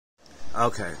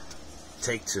Okay,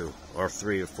 take 2 or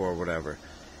 3 or 4, whatever.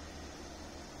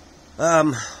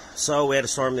 So we had a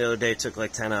storm the other day. It took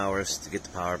like 10 hours to get the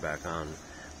power back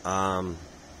on.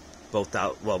 Both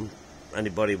out. Well,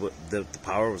 anybody the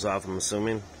power was off, I'm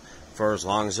assuming, for as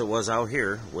long as it was out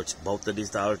here. Which both of these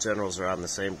Dollar Generals are on the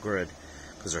same grid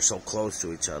because they're so close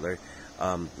to each other.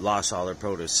 Lost all their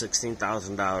produce.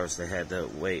 $16,000 they had to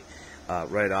wait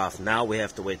right off. Now we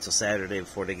have to wait till Saturday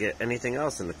before they get anything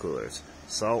else in the coolers.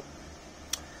 So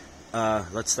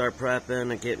let's start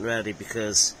prepping and getting ready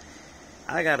because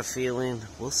I got a feeling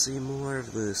we'll see more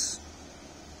of this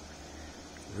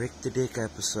Rick the Dick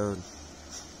episode.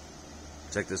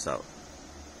 Check this out.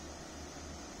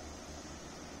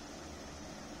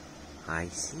 I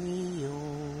see you.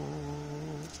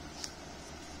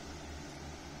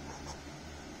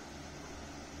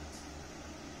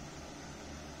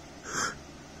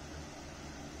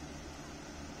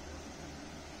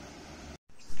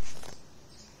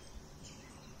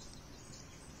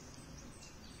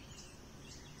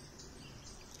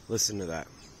 Listen to that.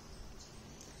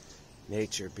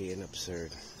 Nature being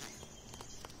absurd.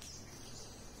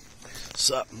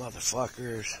 Sup,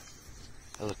 motherfuckers?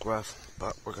 I look rough,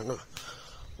 but we're gonna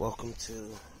welcome to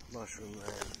Mushroom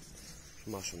Land.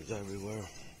 Mushrooms everywhere.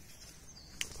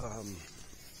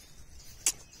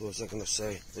 What was I gonna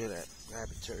say? Look at that,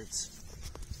 rabbit turds.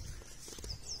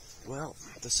 Well,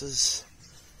 this is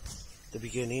the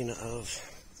beginning of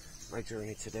my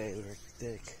journey today with Rick the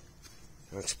Dick.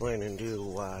 I'm explaining to you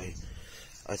why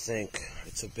I think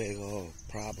it's a big old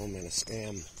problem and a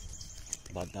scam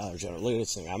about Dollar General. Look at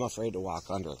this thing. I'm afraid to walk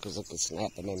under it because it could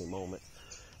snap at any moment.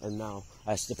 And now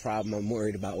that's the problem I'm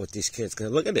worried about with these kids. Because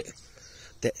look at it.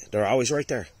 They're always right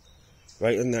there.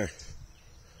 Right in there.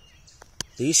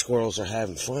 These squirrels are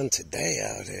having fun today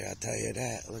out here, I'll tell you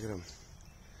that. Look at them.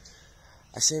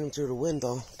 I seen them through the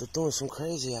window. They're doing some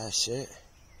crazy ass shit.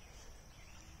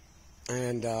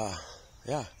 And,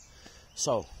 yeah.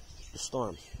 So, the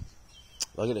storm.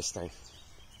 Look at this thing.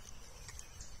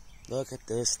 Look at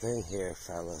this thing here,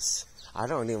 fellas. I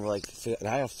don't even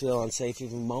I feel unsafe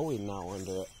even mowing now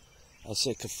under it. That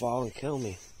shit could fall and kill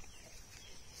me.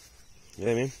 You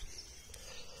know what I mean?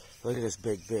 Look at this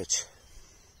big bitch.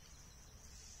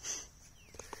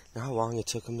 Know how long it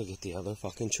took them to get the other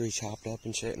fucking tree chopped up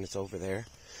and shit, and it's over there,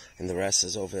 and the rest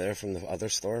is over there from the other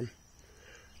storm?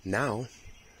 Now,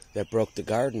 that broke the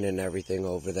garden and everything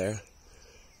over there,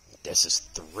 this is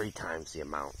 3 times the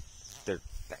amount.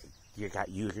 You're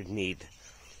gonna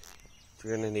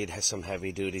need some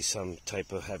heavy duty, some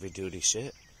type of heavy duty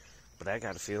shit. But I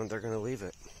got a feeling they're gonna leave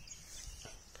it.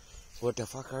 What the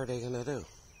fuck are they gonna do?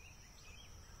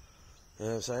 You know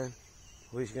what I'm saying?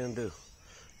 What are you gonna do?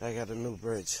 I got a new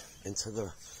bridge into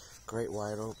the great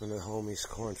wide open at homie's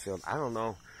cornfield. I don't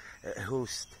know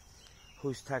whose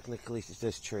technically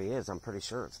this tree is. I'm pretty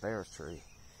sure it's their tree.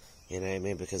 You know what I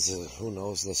mean? Because who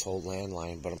knows this whole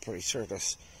landline, but I'm pretty sure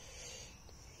this.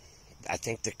 I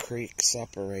think the creek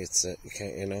separates it.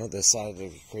 You know, this side of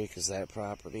the creek is that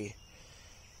property.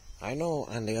 I know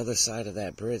on the other side of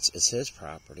that bridge is his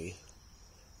property,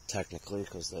 technically,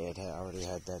 because they had already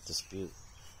had that dispute.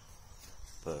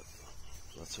 But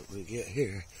that's what we get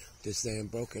here. This damn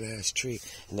broken ass tree.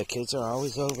 And the kids are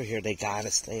always over here. They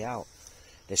gotta stay out.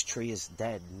 This tree is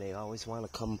dead, and they always want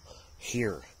to come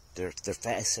here. They're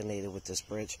fascinated with this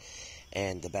bridge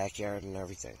and the backyard and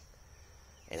everything.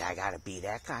 And I gotta be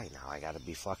that guy now. I gotta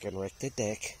be fucking Rick the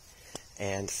Dick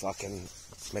and fucking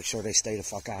make sure they stay the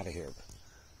fuck out of here.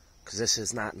 Because this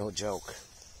is not no joke.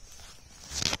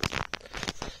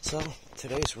 So,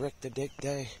 today's Rick the Dick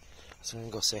day. So I'm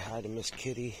gonna go say hi to Miss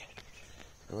Kitty.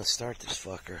 And let's start this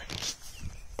fucker.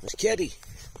 Miss Kitty!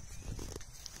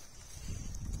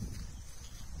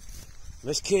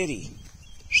 Miss Kitty!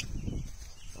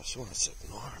 Oh, she wants to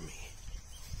ignore me.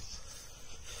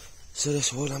 So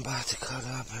this wood I'm about to cut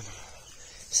up and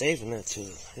saving it to,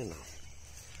 you know,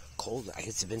 cold. I guess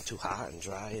it's been too hot and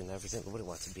dry and everything. Nobody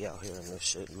wants to be out here in this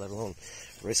shit, let alone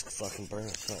risk fucking burning.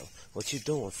 So, what you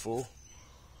doing, fool?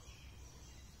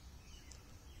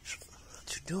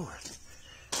 What you doing?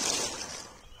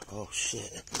 Oh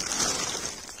shit.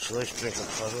 She likes drinking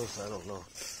puddles. I don't know.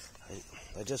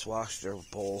 I just washed your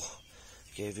bowl.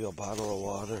 Gave you a bottle of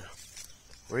water.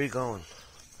 Where are you going?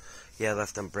 Yeah, I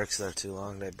left them bricks there too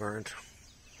long. They burned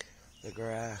the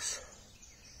grass.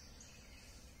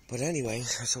 But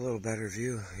anyways, that's a little better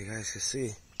view. You guys can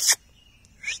see.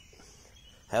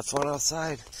 Have fun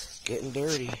outside. Getting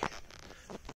dirty.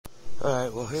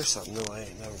 Alright, well here's something new I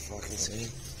ain't never fucking seen.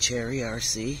 Cherry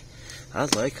RC. I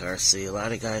like RC. A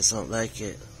lot of guys don't like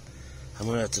it. I'm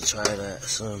gonna have to try that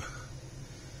soon.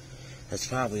 It's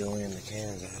probably only in the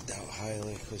cans. I doubt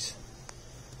highly, because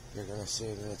You're gonna see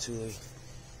it in a Thule.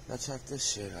 Now check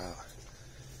this shit out.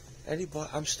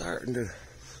 I'm starting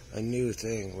a new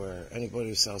thing where anybody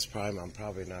who sells Prime, I'm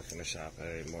probably not gonna shop at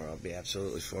anymore. I'll be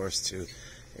absolutely forced to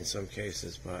in some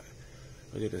cases, but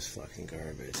look at this fucking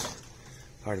garbage.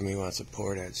 Part of me wants to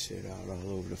pour that shit out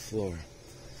all over the floor.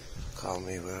 Call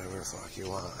me whatever the fuck you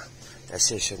want. That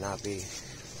shit should not be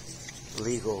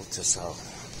legal to sell.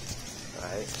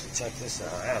 Alright, check this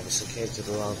out. I obviously came to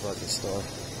the wrong fucking store.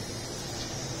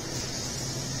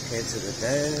 Came to the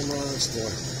damn wrong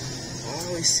store. I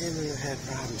always seem to have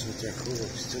problems with their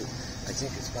coolers too. I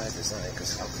think it's by design,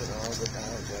 because how could all the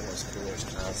Dollar General's coolers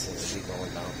constantly be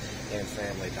going down, and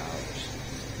Family Dollars?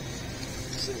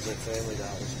 Seems like Family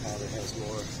Dollars probably has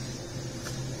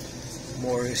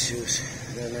more issues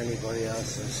than anybody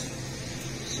else's.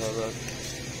 So look,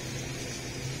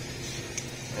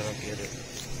 I don't get it.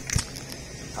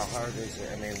 How hard is it?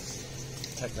 I mean,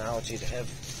 technology to have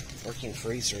working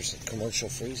freezers, commercial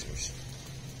freezers.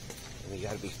 I mean, you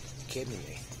gotta be kidding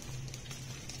me.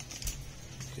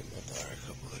 Get my bar a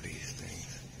couple of these things.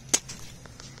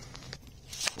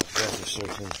 You guys are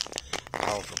searching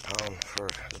pound for pound for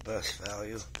the best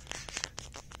value.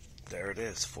 There it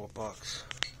is, $4.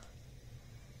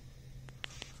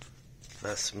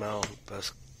 Best smell,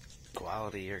 best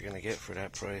quality you're gonna get for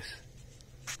that price.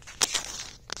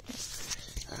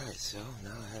 Alright, so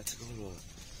now I have to go to a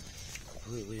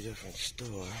completely different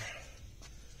store.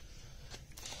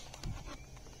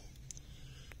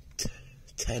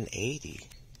 $10.80.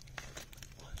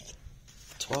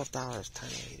 $12,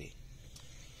 $10.80.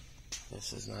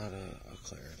 This is not a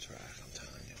clearance rack, I'm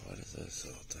telling you. What is this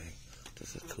little thing?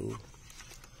 This is cool.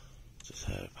 Just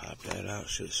had to pop that out,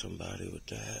 shoot somebody with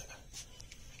that.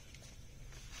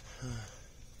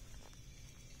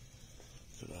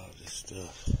 Look at all this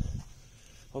stuff.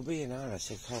 Well, being honest,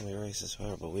 they call me racist,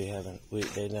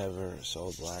 but they never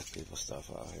sold black people stuff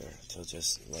out here until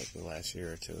just like the last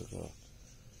year or two ago.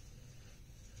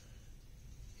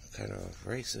 Kind of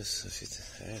racist if you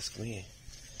ask me,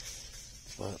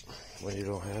 but when you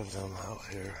don't have them out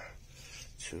here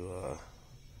to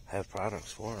have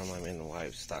products for them, I mean, why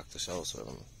stock the shelves with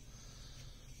them?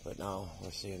 But now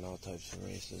we're seeing all types of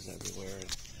races everywhere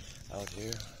out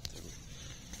here. They're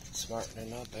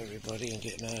smartening up everybody and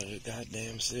getting out of the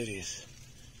goddamn cities.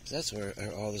 That's where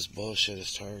all this bullshit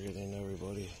is targeting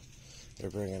everybody. They're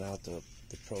bringing out the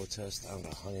protest down to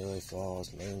Honeylake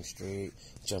Falls, Main Street,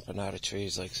 jumping out of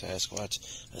trees like Sasquatch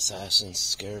assassins,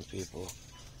 scaring people.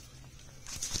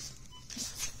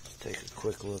 Take a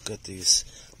quick look at these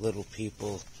little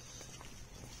people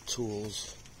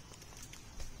tools.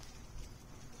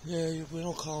 Yeah, we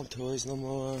don't call them toys no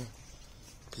more,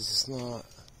 because it's not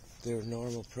their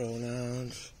normal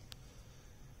pronouns.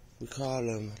 We call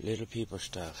them little people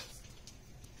stuff.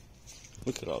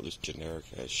 Look at all this generic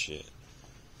ass shit.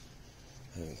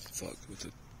 I haven't fucked with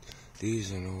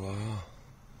these in a while.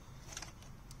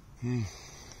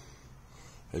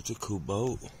 It's a cool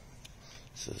boat.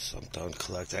 So I'm done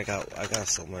collecting. I got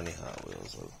so many Hot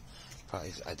Wheels.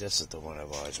 This is the one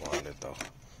I've always wanted though.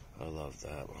 I love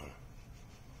that one.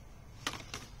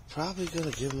 Probably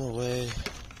gonna give them away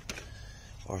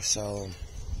or sell them,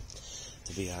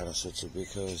 to be honest with you,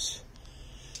 because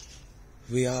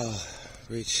we all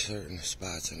reach certain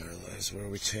spots in our lives where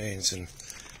we change and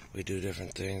we do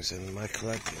different things, and my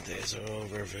collecting days are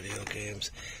over. Video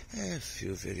games, a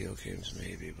few video games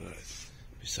maybe, but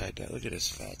beside that, look at this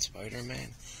fat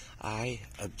Spider-Man. I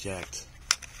object.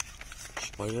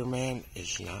 Spider-Man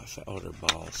is not fat. Oh, they're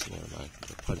balls. Never mind.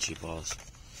 They're punchy balls.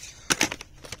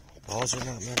 Balls are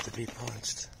not meant to be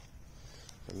punched.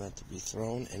 They're meant to be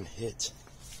thrown and hit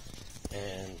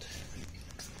and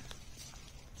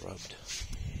rubbed.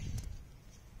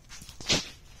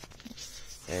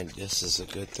 And this is a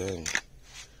good thing.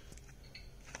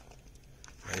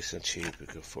 Nice and cheap. You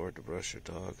can afford to brush your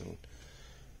dog, and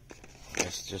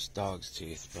that's just dog's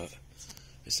teeth, but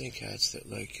I've seen cats that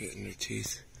like getting their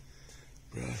teeth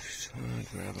brushed. I'm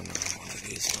grabbing one of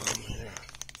these from here.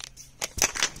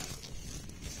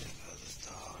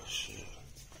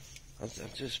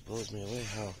 That just blows me away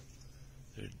how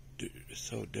they're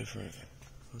so different.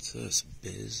 What's this?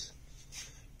 Biz?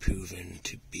 Proven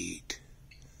to beat.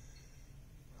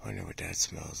 I wonder what that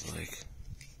smells like.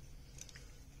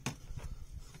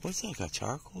 What's that? Got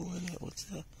charcoal in it? What's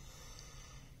that?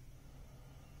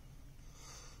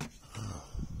 Oh.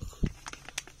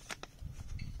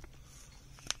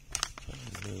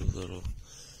 A new little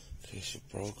in case you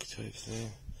broke type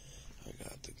thing. I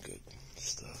got the good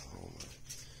stuff. Oh my.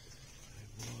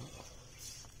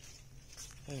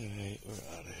 Alright,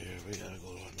 we're out of here. We gotta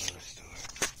go to another store.